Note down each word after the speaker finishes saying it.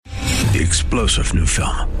The explosive new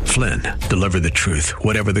film, Flynn, deliver the truth,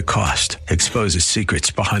 whatever the cost. Exposes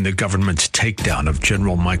secrets behind the government's takedown of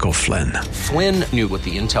General Michael Flynn. Flynn knew what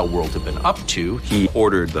the intel world had been up to. He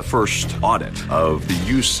ordered the first audit of the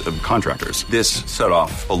use of contractors. This set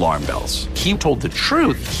off alarm bells. He told the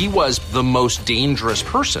truth. He was the most dangerous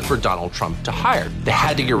person for Donald Trump to hire. They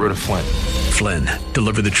had to get rid of Flynn. Flynn,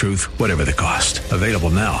 deliver the truth, whatever the cost. Available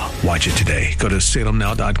now. Watch it today. Go to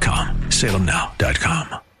salemnow.com.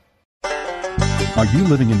 salemnow.com. Are you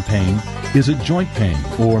living in pain? Is it joint pain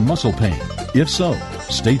or muscle pain? If so,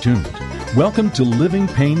 stay tuned. Welcome to Living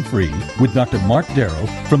Pain Free with Dr. Mark Darrow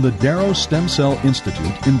from the Darrow Stem Cell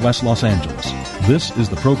Institute in West Los Angeles. This is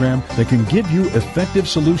the program that can give you effective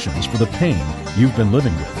solutions for the pain you've been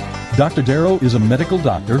living with. Dr. Darrow is a medical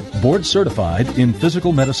doctor, board certified in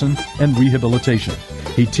physical medicine and rehabilitation.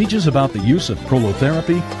 He teaches about the use of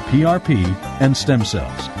prolotherapy, PRP, and stem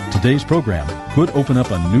cells. Today's program could open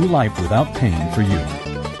up a new life without pain for you.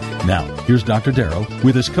 Now, here's Dr. Darrow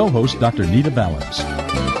with his co-host, Dr. Nita Valens.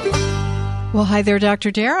 Well, hi there,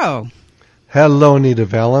 Dr. Darrow. Hello, Nita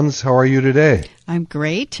Valens. How are you today? I'm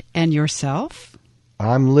great. And yourself?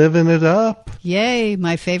 I'm living it up. Yay,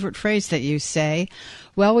 my favorite phrase that you say.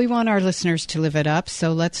 Well, we want our listeners to live it up,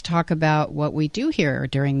 so let's talk about what we do here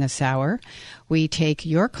during this hour. We take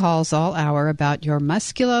your calls all hour about your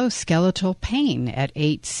musculoskeletal pain at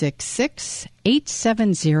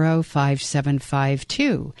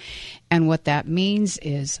 866-870-5752. And what that means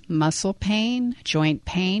is muscle pain, joint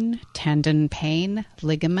pain, tendon pain,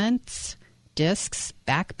 ligaments, discs,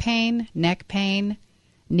 back pain, neck pain,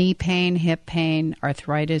 knee pain, hip pain,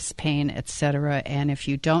 arthritis pain, etc. And if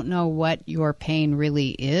you don't know what your pain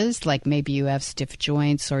really is, like maybe you have stiff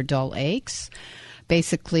joints or dull aches,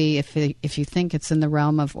 basically if you think it's in the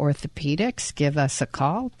realm of orthopedics, give us a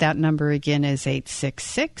call. That number again is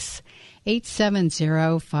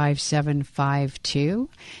 866-870-5752.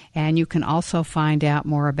 And you can also find out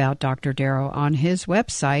more about Dr. Darrow on his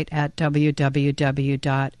website at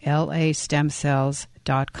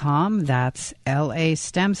www.lastemcells.com. That's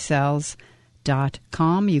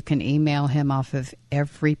lastemcells.com. You can email him off of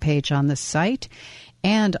every page on the site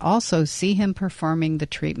and also see him performing the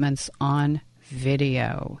treatments on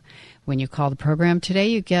video. When you call the program today,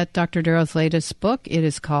 you get Dr. Darrow's latest book. It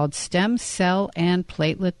is called Stem Cell and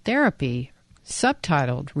Platelet Therapy,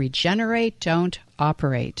 subtitled Regenerate, Don't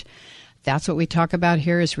Operate. That's what we talk about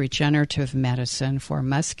here is regenerative medicine for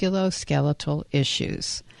musculoskeletal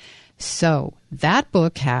issues. So that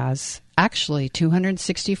book has actually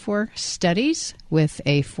 264 studies with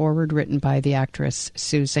a foreword written by the actress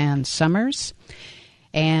Suzanne Summers.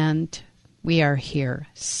 And we are here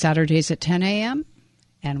Saturdays at 10 a.m.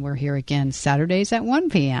 and we're here again Saturdays at 1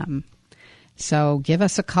 p.m. So give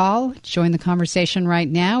us a call. Join the conversation right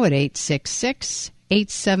now at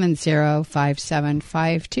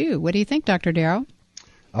 866-870-5752. What do you think, Dr. Darrow?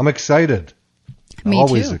 I'm excited. Me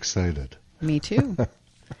Always too. excited. Me too.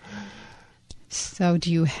 So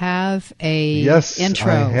do you have a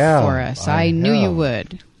intro for us? I knew you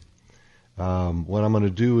would. What I'm going to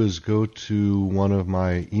do is go to one of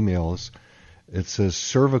my emails. It says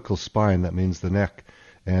cervical spine. That means the neck.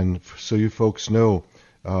 And so you folks know,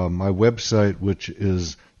 my website, which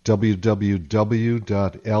is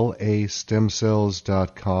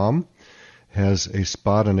www.lastemcells.com, has a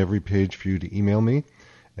spot on every page for you to email me.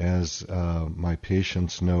 As my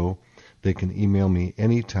patients know, they can email me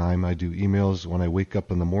anytime. I do emails when I wake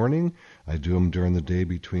up in the morning. I do them during the day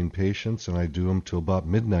between patients, and I do them till about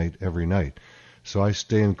midnight every night. So I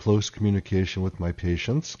stay in close communication with my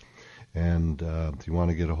patients. And if you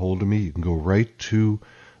want to get a hold of me, you can go right to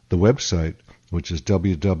the website, which is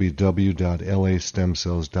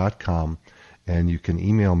www.lastemcells.com, and you can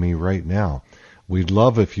email me right now. We'd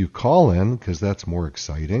love if you call in, because that's more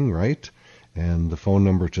exciting, right? And the phone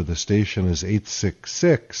number to the station is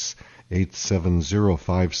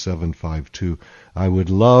 866-870-5752. I would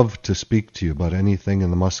love to speak to you about anything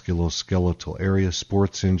in the musculoskeletal area,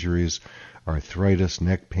 sports injuries, arthritis,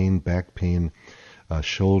 neck pain, back pain,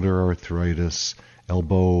 shoulder arthritis,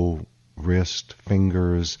 elbow, wrist,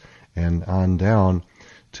 fingers, and on down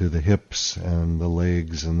to the hips and the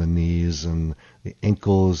legs and the knees and the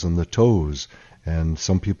ankles and the toes. And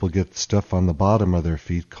some people get stuff on the bottom of their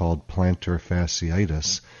feet called plantar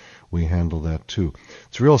fasciitis. We handle that too.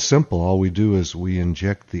 It's real simple. All we do is we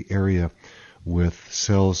inject the area with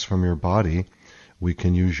cells from your body. We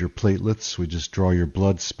can use your platelets. We just draw your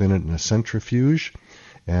blood, spin it in a centrifuge,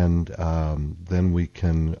 and then we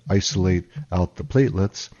can isolate out the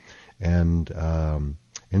platelets and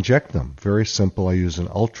inject them. Very simple. I use an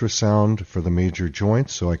ultrasound for the major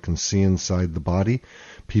joints so I can see inside the body.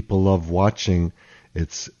 People love watching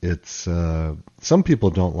It's some people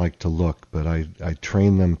don't like to look, but I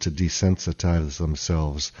train them to desensitize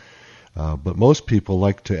themselves. But most people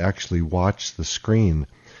like to actually watch the screen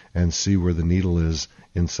and see where the needle is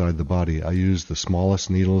inside the body. I use the smallest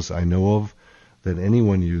needles I know of that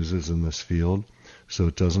anyone uses in this field, so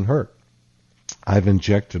it doesn't hurt. I've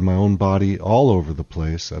injected my own body all over the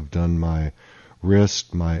place. I've done my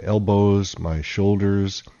wrist, my elbows, my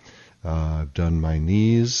shoulders. I've done my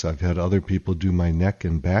knees. I've had other people do my neck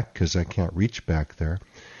and back because I can't reach back there.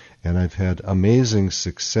 And I've had amazing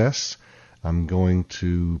success. I'm going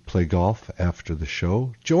to play golf after the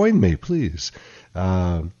show. Join me, please.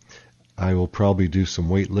 I will probably do some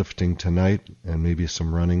weightlifting tonight and maybe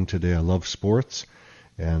some running today. I love sports,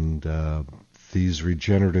 and these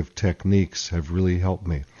regenerative techniques have really helped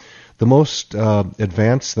me. The most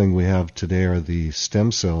advanced thing we have today are the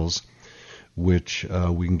stem cells, which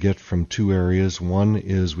we can get from two areas. One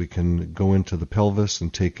is we can go into the pelvis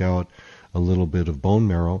and take out a little bit of bone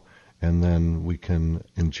marrow, and then we can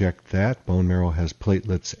inject that. Bone marrow has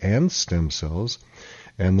platelets and stem cells,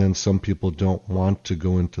 and then some people don't want to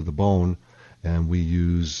go into the bone, and we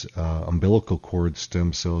use umbilical cord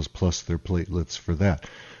stem cells plus their platelets for that.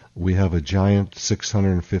 We have a giant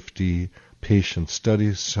 650 patient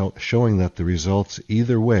study showing that the results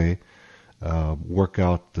either way work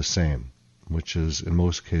out the same, which is in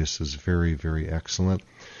most cases very, very excellent.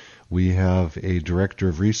 We have a director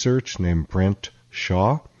of research named Brent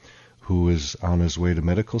Shaw, who is on his way to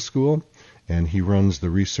medical school, and he runs the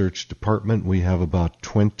research department. We have about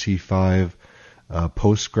 25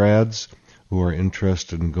 postgrads who are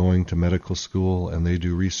interested in going to medical school, and they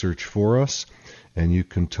do research for us. And you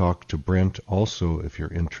can talk to Brent also if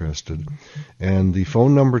you're interested. And the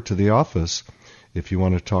phone number to the office, if you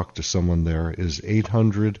want to talk to someone there, is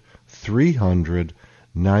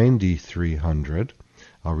 800-300-9300.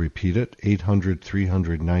 I'll repeat it,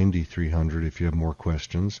 800-300-9300 if you have more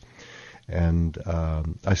questions. And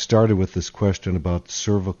I started with this question about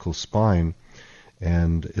cervical spine,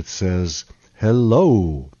 and it says,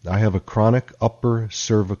 hello, I have a chronic upper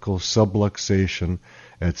cervical subluxation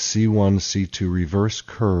at C1, C2 reverse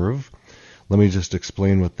curve. Let me just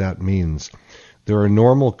explain what that means. There are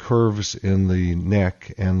normal curves in the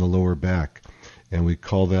neck and the lower back, and we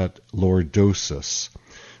call that lordosis.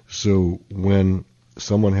 So when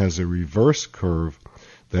someone has a reverse curve,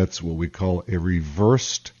 that's what we call a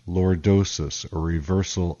reversed lordosis, or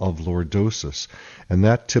reversal of lordosis. And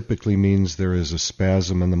that typically means there is a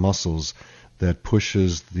spasm in the muscles that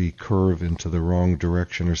pushes the curve into the wrong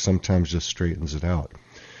direction, or sometimes just straightens it out.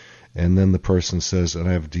 And then the person says, and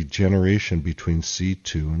I have degeneration between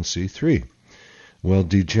C2 and C3. Well,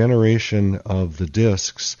 degeneration of the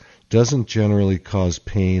discs doesn't generally cause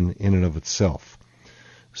pain in and of itself.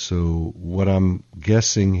 So what I'm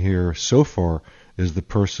guessing here so far is the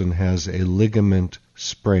person has a ligament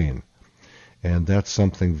sprain. And that's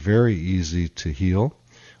something very easy to heal.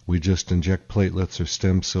 We just inject platelets or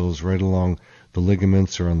stem cells right along the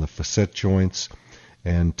ligaments or on the facet joints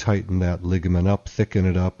and tighten that ligament up, thicken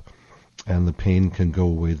it up, and the pain can go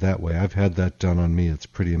away that way. I've had that done on me. It's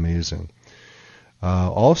pretty amazing.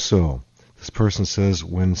 Also, this person says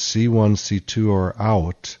when C1, C2 are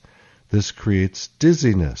out, this creates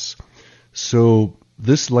dizziness. So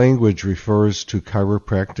this language refers to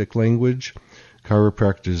chiropractic language.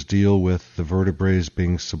 Chiropractors deal with the vertebrae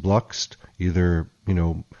being subluxed, either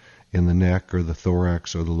in the neck or the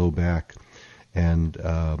thorax or the low back. And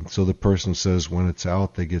so the person says when it's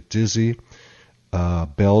out, they get dizzy,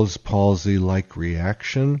 Bell's palsy-like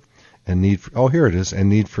reaction, and need for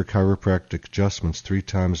chiropractic adjustments 3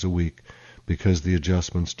 times a week because the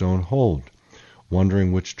adjustments don't hold.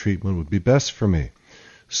 Wondering which treatment would be best for me.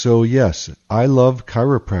 So yes, I love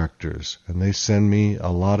chiropractors, and they send me a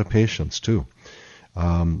lot of patients too.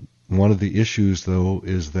 One of the issues, though,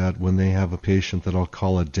 is that when they have a patient that I'll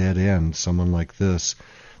call a dead end, someone like this,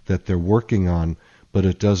 that they're working on, but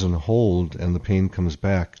it doesn't hold and the pain comes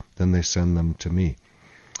back, then they send them to me.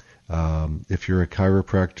 If you're a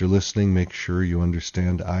chiropractor listening, make sure you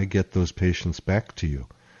understand I get those patients back to you.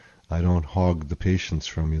 I don't hog the patients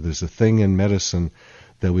from you. There's a thing in medicine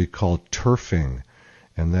that we call turfing,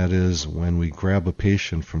 and that is when we grab a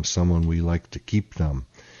patient from someone, we like to keep them.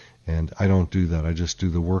 And I don't do that. I just do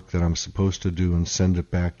the work that I'm supposed to do and send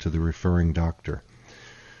it back to the referring doctor.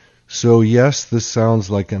 So yes, this sounds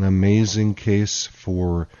like an amazing case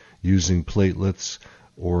for using platelets,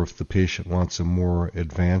 or if the patient wants a more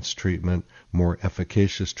advanced treatment, more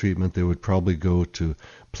efficacious treatment, they would probably go to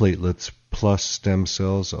platelets plus stem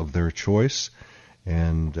cells of their choice.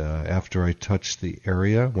 And after I touch the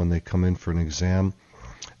area, when they come in for an exam,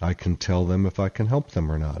 I can tell them if I can help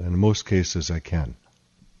them or not. And in most cases, I can.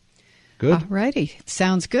 Good? All righty.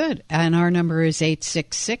 Sounds good. And our number is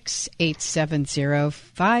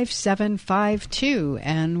 866-870-5752.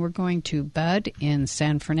 And we're going to Bud in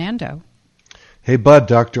San Fernando. Hey, Bud,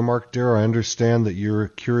 Dr. Mark Darrow, I understand that you're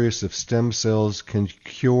curious if stem cells can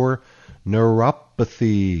cure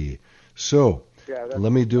neuropathy. So,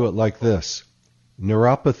 let me do it like this.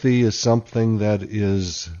 Neuropathy is something that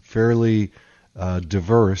is fairly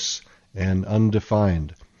diverse and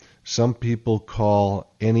undefined. Some people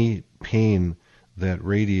call any pain that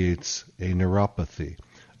radiates a neuropathy.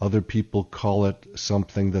 Other people call it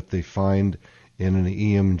something that they find in an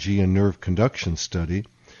EMG and nerve conduction study.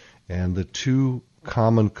 And the two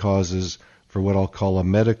common causes for what I'll call a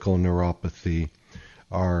medical neuropathy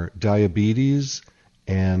are diabetes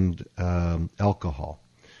and alcohol.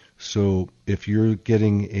 So if you're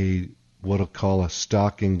getting what I'll call a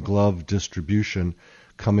stocking glove distribution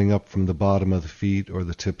coming up from the bottom of the feet or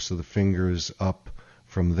the tips of the fingers up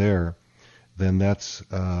from there, then that's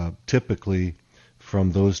typically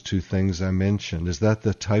from those two things I mentioned. Is that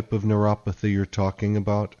the type of neuropathy you're talking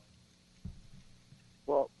about?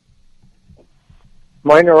 Well,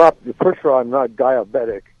 my neuropathy, first of all, I'm not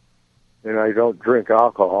diabetic, and I don't drink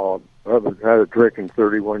alcohol. I haven't had a drink in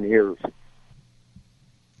 31 years.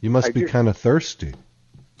 You must be kind of thirsty.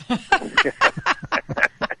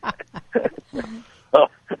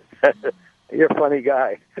 You're a funny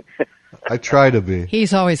guy. I try to be.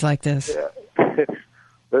 He's always like this.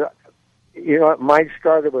 But, mine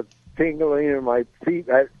started with tingling in my feet,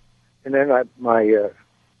 and then my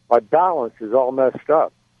balance is all messed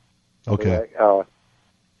up. Okay. So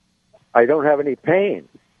I don't have any pain.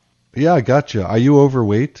 Yeah, I gotcha. Are you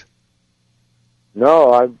overweight?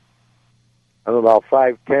 No, I'm about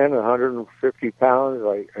 5'10", 150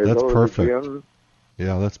 pounds. That's perfect.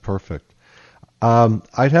 Yeah, that's perfect.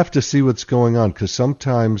 I'd have to see what's going on, because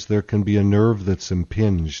sometimes there can be a nerve that's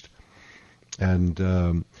impinged, and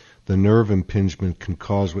the nerve impingement can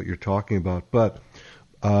cause what you're talking about. But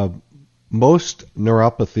most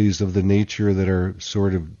neuropathies of the nature that are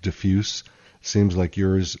sort of diffuse, seems like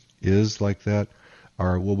yours is like that,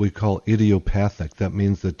 are what we call idiopathic. That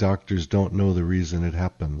means that doctors don't know the reason it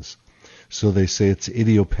happens. So they say it's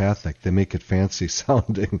idiopathic. They make it fancy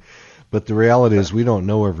sounding. But the reality is we don't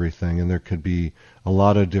know everything, and there could be a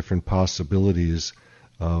lot of different possibilities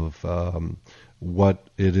of what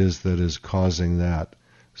it is that is causing that.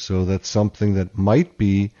 So that's something that might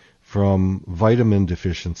be from vitamin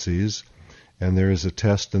deficiencies, and there is a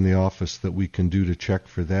test in the office that we can do to check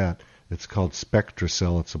for that. It's called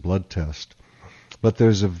SpectraCell. It's a blood test. But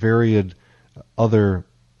there's a varied other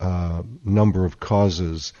number of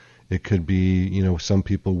causes. It could be, some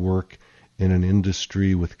people work in an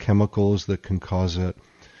industry with chemicals that can cause it.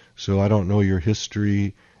 So I don't know your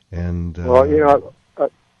history. And well,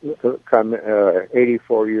 I'm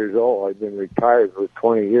 84 years old. I've been retired for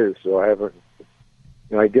 20 years, so I haven't.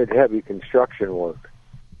 I did heavy construction work.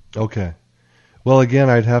 Okay. Well, again,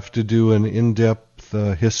 I'd have to do an in-depth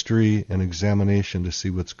history and examination to see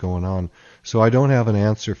what's going on. So I don't have an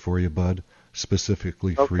answer for you, Bud,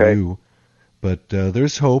 specifically for you. But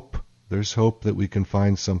there's hope. There's hope that we can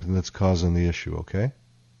find something that's causing the issue, okay?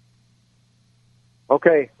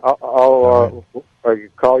 Okay. I'll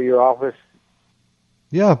call your office?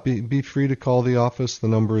 Yeah, be free to call the office. The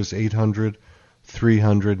number is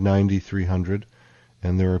 800-300-9300.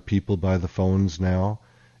 And there are people by the phones now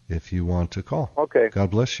if you want to call. Okay. God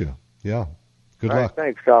bless you. Yeah. Good luck. Right,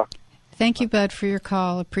 thanks, Doc. Thank you, Bud, for your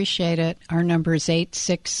call. Appreciate it. Our number is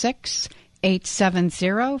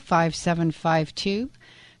 866-870-5752.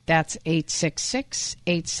 That's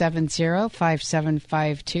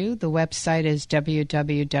 866-870-5752. The website is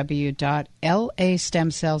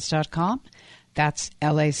www.lastemcells.com. That's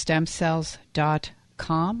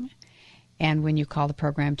lastemcells.com. And when you call the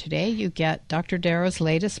program today, you get Dr. Darrow's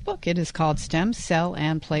latest book. It is called Stem Cell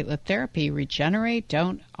and Platelet Therapy, Regenerate,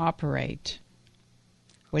 Don't Operate.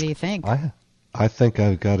 What do you think? I think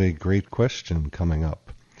I've got a great question coming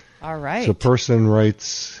up. All right. So a person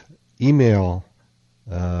writes, email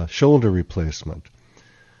shoulder replacement.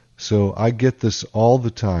 So I get this all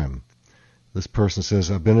the time. This person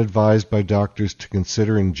says, I've been advised by doctors to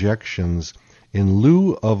consider injections in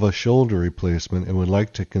lieu of a shoulder replacement and would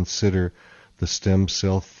like to consider the stem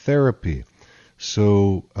cell therapy.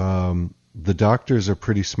 So the doctors are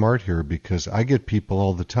pretty smart here, because I get people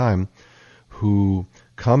all the time who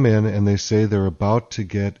come in and they say they're about to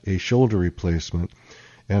get a shoulder replacement,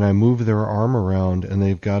 and I move their arm around and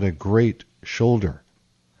they've got a great shoulder.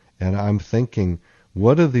 And I'm thinking,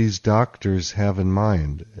 what do these doctors have in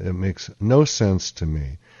mind? It makes no sense to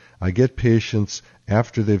me. I get patients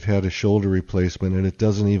after they've had a shoulder replacement and it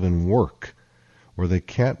doesn't even work, or they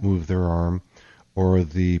can't move their arm, or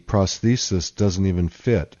the prosthesis doesn't even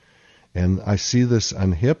fit. And I see this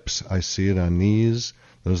on hips, I see it on knees.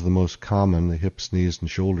 Those are the most common, the hips, knees,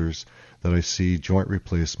 and shoulders, that I see joint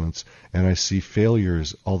replacements, and I see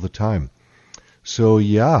failures all the time. So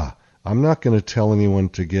yeah, I'm not going to tell anyone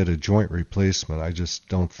to get a joint replacement. I just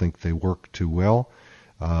don't think they work too well.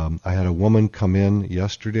 I had a woman come in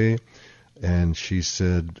yesterday, and she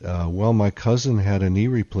said, well, my cousin had a knee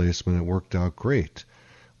replacement. It worked out great.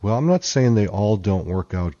 Well, I'm not saying they all don't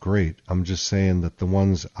work out great. I'm just saying that the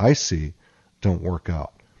ones I see don't work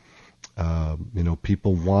out.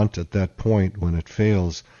 People want at that point when it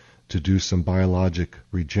fails to do some biologic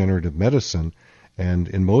regenerative medicine. And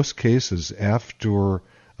in most cases, after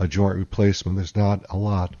a joint replacement, there's not a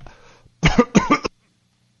lot,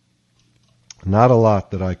 not a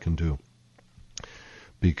lot that I can do.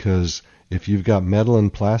 Because if you've got metal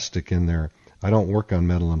and plastic in there, I don't work on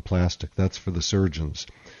metal and plastic. That's for the surgeons.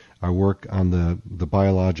 I work on the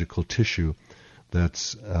biological tissue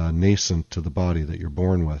that's nascent to the body that you're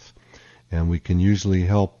born with. And we can usually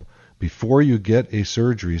help before you get a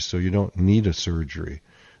surgery so you don't need a surgery.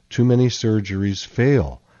 Too many surgeries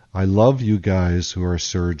fail. I love you guys who are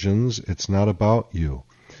surgeons. It's not about you.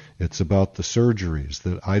 It's about the surgeries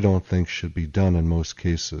that I don't think should be done in most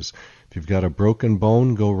cases. If you've got a broken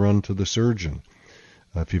bone, go run to the surgeon.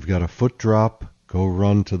 If you've got a foot drop, go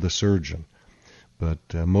run to the surgeon.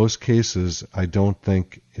 But most cases, I don't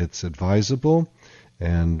think it's advisable.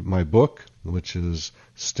 And my book, which is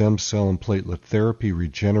Stem Cell and Platelet Therapy,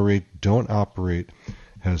 Regenerate, Don't Operate,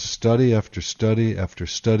 has study after study after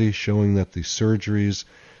study showing that these surgeries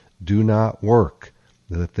do not work,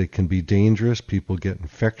 that they can be dangerous, people get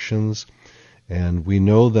infections, and we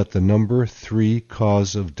know that the number 3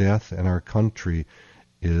 cause of death in our country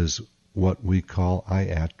is what we call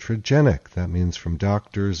iatrogenic. That means from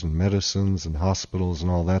doctors and medicines and hospitals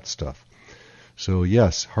and all that stuff. So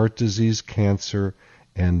yes, heart disease, cancer,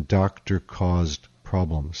 and doctor-caused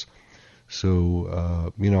problems.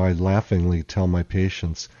 So, I laughingly tell my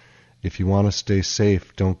patients, if you want to stay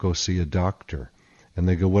safe, don't go see a doctor. And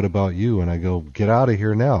they go, what about you? And I go, get out of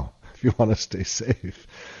here now if you want to stay safe.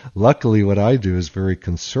 Luckily, what I do is very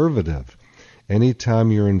conservative.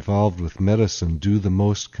 Anytime you're involved with medicine, do the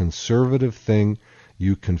most conservative thing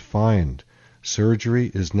you can find.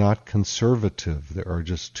 Surgery is not conservative. There are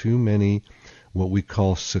just too many what we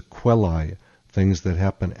call sequelae, things that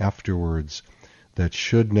happen afterwards that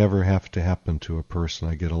should never have to happen to a person.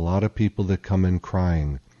 I get a lot of people that come in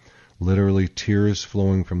crying, literally tears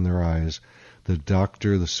flowing from their eyes. The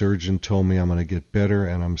doctor, the surgeon told me I'm going to get better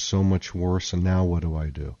and I'm so much worse, and now what do I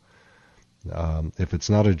do? If it's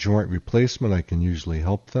not a joint replacement, I can usually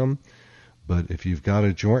help them. But if you've got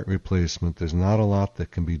a joint replacement, there's not a lot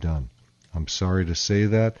that can be done. I'm sorry to say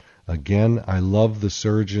that. Again, I love the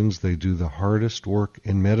surgeons. They do the hardest work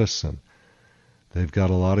in medicine. They've got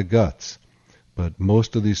a lot of guts. But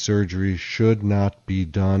most of these surgeries should not be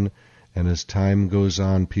done. And as time goes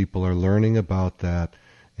on, people are learning about that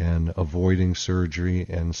and avoiding surgery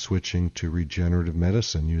and switching to regenerative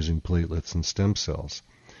medicine using platelets and stem cells.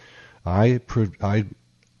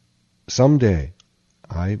 Someday,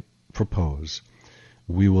 I propose,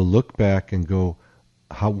 we will look back and go,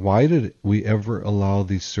 why did we ever allow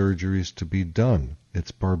these surgeries to be done?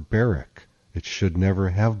 It's barbaric. It should never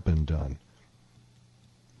have been done.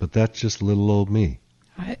 But that's just little old me.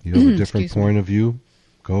 You have a different point of view?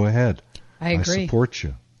 Go ahead. I agree. I support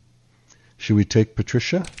you. Should we take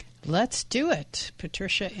Patricia? Let's do it.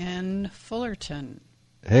 Patricia in Fullerton.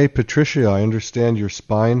 Hey, Patricia, I understand your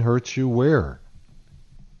spine hurts you. Where?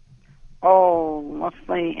 Oh,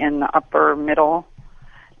 mostly in the upper middle,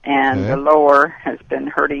 and the lower has been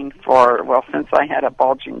hurting since I had a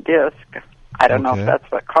bulging disc. I don't know if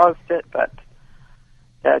that's what caused it, but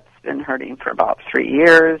that's been hurting for about 3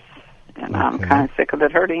 years, and I'm kind of sick of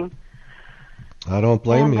it hurting. I don't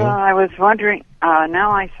blame you. I was wondering,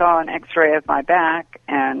 now I saw an x-ray of my back,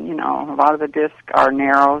 and, a lot of the discs are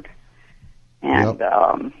narrowed. And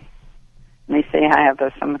they say I have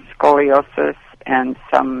some scoliosis and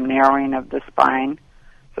some narrowing of the spine.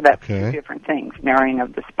 So that's two different things, narrowing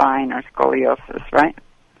of the spine or scoliosis, right?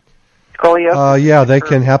 Scoliosis? They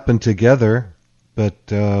can happen together, but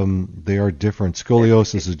they are different.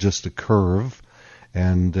 Scoliosis is just a curve,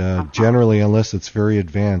 and generally, unless it's very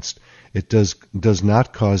advanced, it does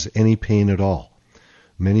not cause any pain at all.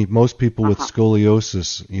 Most people with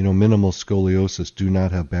scoliosis, minimal scoliosis, do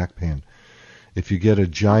not have back pain. If you get a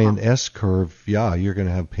giant S curve, you're going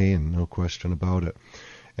to have pain, no question about it.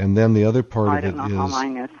 And then the other part of it is... I don't know how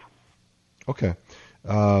mine is. Okay.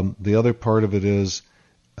 The other part of it is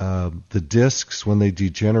the discs, when they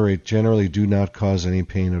degenerate, generally do not cause any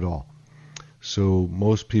pain at all. So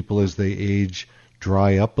most people, as they age,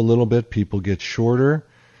 dry up a little bit. People get shorter.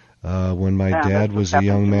 When my dad was a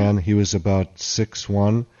young man, he was about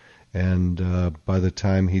 6'1", and by the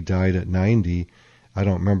time he died at 90, I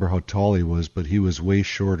don't remember how tall he was, but he was way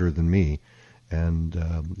shorter than me, and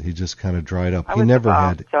he just kind of dried up. He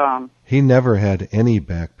never had any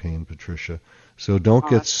back pain, Patricia. So don't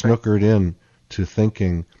get snookered in to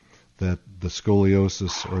thinking that the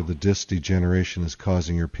scoliosis or the disc degeneration is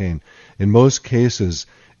causing your pain. In most cases,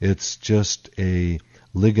 it's just a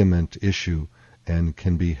ligament issue and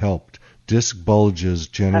can be helped. Disc bulges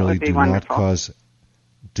generally do not cause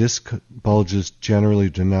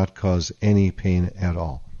any pain at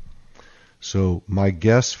all. So my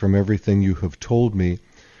guess from everything you have told me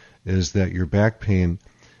is that your back pain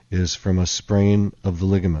is from a sprain of the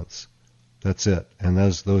ligaments. That's it. And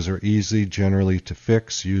those are easy generally to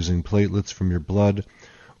fix using platelets from your blood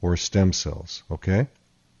or stem cells, okay?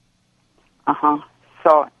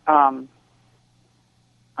 So,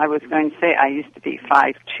 I was going to say I used to be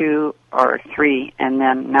 5'2" or 3", and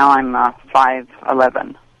then now I'm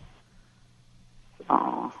 5'11".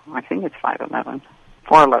 Oh, I think it's 5'11".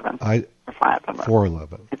 4'11". Or 5'11".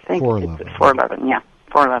 4'11". I think 4'11". It's 4'11". Yeah,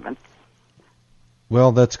 4'11".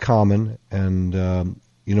 Well, that's common, and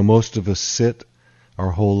most of us sit our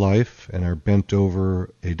whole life and are bent over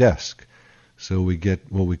a desk. So we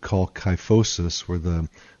get what we call kyphosis, where the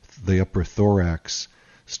upper thorax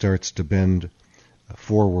starts to bend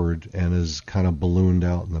forward and is kind of ballooned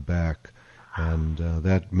out in the back, and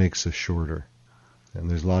that makes us shorter. And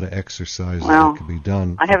there's a lot of exercises that can be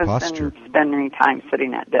done for posture. I haven't spent any time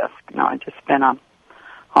sitting at desk. No, I've just been a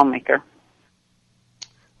homemaker.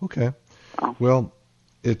 Okay. Well,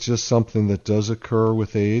 it's just something that does occur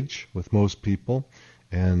with age, with most people.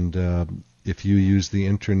 And if you use the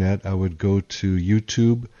internet, I would go to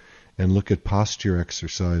YouTube and look at posture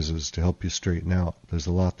exercises to help you straighten out. There's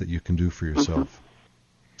a lot that you can do for yourself.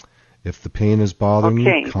 If the pain is bothering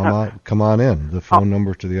you, come on in. The phone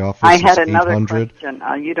number to the office is 800. I had another question.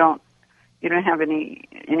 You don't have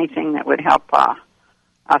anything that would help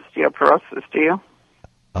osteoporosis, do you?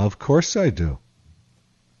 Of course I do.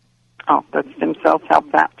 Oh, does stem cells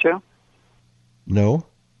help that too? No,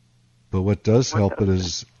 but what does help it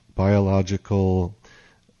is biological,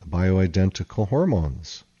 bioidentical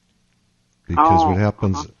hormones. Because what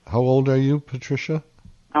happens? How old are you, Patricia?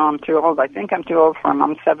 Oh, I'm too old. I think I'm too old for them.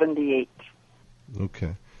 I'm 78.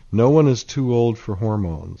 Okay. No one is too old for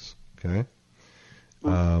hormones, okay?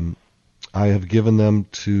 I have given them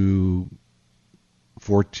to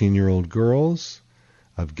 14-year-old girls.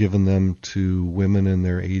 I've given them to women in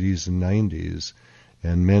their 80s and 90s,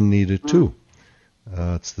 and men need it too.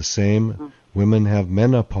 It's the same. Women have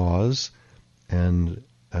menopause, and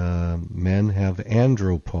men have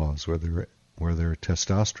andropause, where their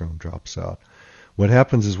testosterone drops out. What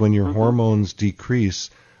happens is when your hormones decrease,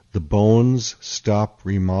 the bones stop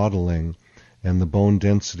remodeling and the bone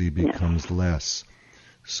density becomes less.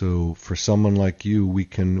 So for someone like you, we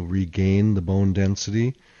can regain the bone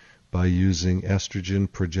density by using estrogen,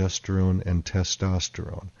 progesterone, and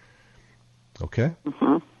testosterone. Okay?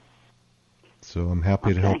 So I'm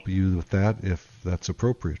happy to help you with that if that's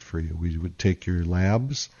appropriate for you. We would take your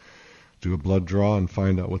labs, do a blood draw, and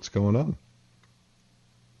find out what's going on.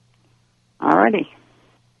 Alrighty.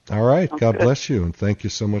 All right. God bless you, and thank you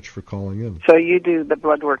so much for calling in. So you do the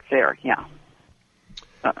blood work there, yeah.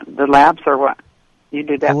 The labs or what? You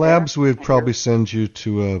do that The labs, we'd probably send you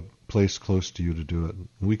to a place close to you to do it.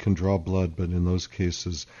 We can draw blood, but in those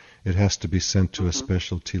cases, it has to be sent to a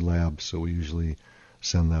specialty lab, so we usually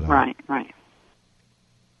send that out. Right.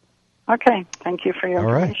 Okay. Thank you for your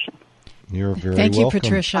information. You're very welcome. Thank you,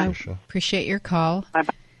 Patricia. Appreciate your call.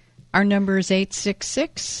 Bye-bye. Our number is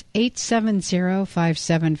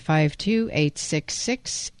 866-870-5752,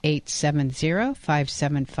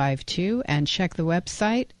 866-870-5752, and check the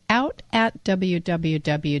website out at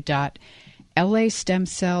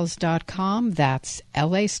www.lastemcells.com. That's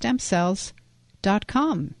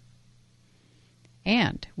lastemcells.com.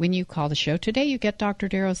 And when you call the show today, you get Dr.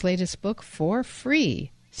 Darrow's latest book for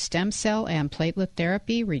free, Stem Cell and Platelet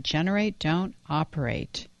Therapy, Regenerate, Don't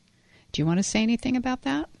Operate. Do you want to say anything about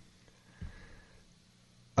that?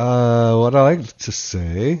 What I like to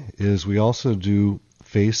say is we also do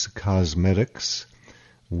face cosmetics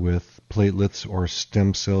with platelets or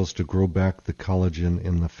stem cells to grow back the collagen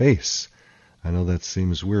in the face. I know that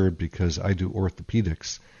seems weird because I do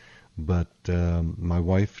orthopedics, but my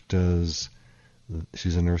wife does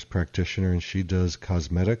She's a nurse practitioner, and she does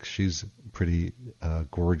cosmetics. She's pretty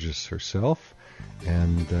gorgeous herself.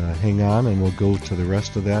 And hang on, and we'll go to the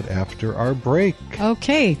rest of that after our break.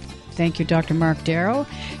 Okay. Thank you, Dr. Mark Darrow.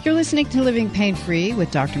 You're listening to Living Pain-Free with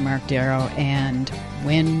Dr. Mark Darrow. And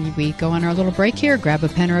when we go on our little break here, grab a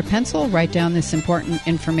pen or a pencil, write down this important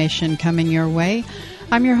information coming your way.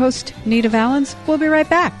 I'm your host, Nita Valens. We'll be right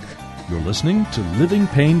back. You're listening to Living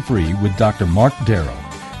Pain-Free with Dr. Mark Darrow.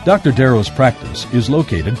 Dr. Darrow's practice is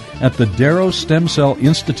located at the Darrow Stem Cell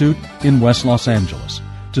Institute in West Los Angeles.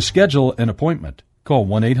 To schedule an appointment, call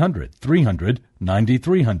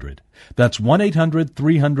 1-800-300-9300. That's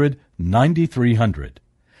 1-800-300-9300.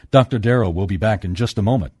 Dr. Darrow will be back in just a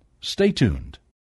moment. Stay tuned.